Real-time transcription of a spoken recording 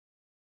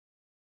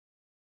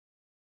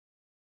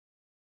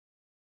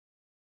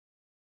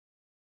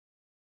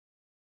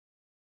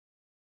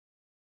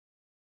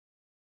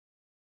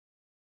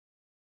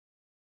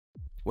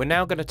We're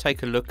now going to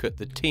take a look at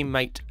the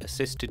teammate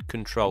assisted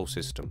control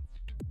system.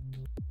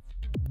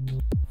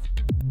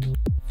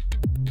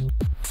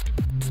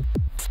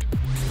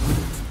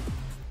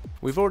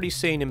 We've already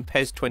seen in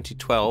PES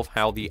 2012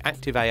 how the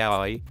active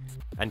AI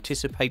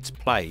anticipates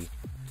play,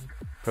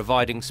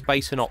 providing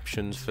space and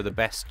options for the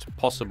best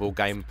possible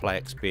gameplay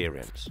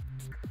experience.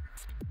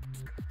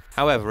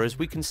 However, as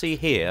we can see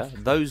here,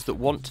 those that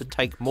want to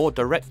take more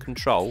direct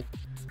control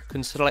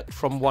can select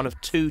from one of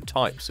two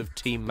types of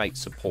teammate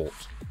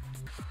support.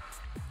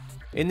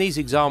 In these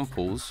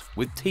examples,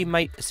 with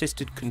teammate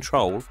assisted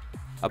control,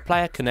 a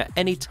player can at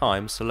any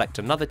time select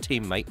another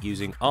teammate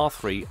using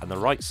R3 and the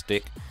right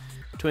stick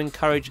to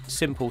encourage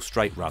simple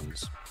straight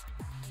runs.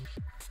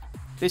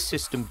 This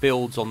system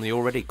builds on the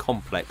already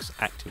complex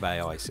active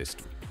AI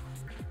system.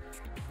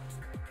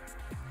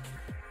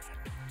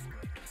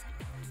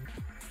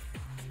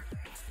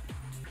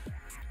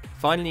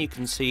 Finally, you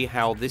can see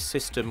how this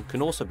system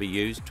can also be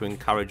used to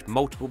encourage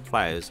multiple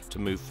players to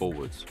move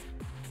forwards.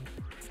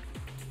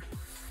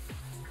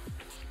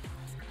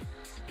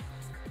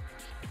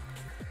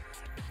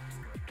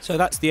 So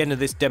that's the end of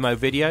this demo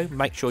video.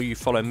 Make sure you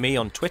follow me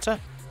on Twitter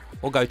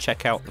or go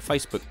check out the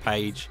Facebook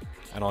page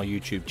and our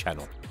YouTube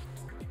channel.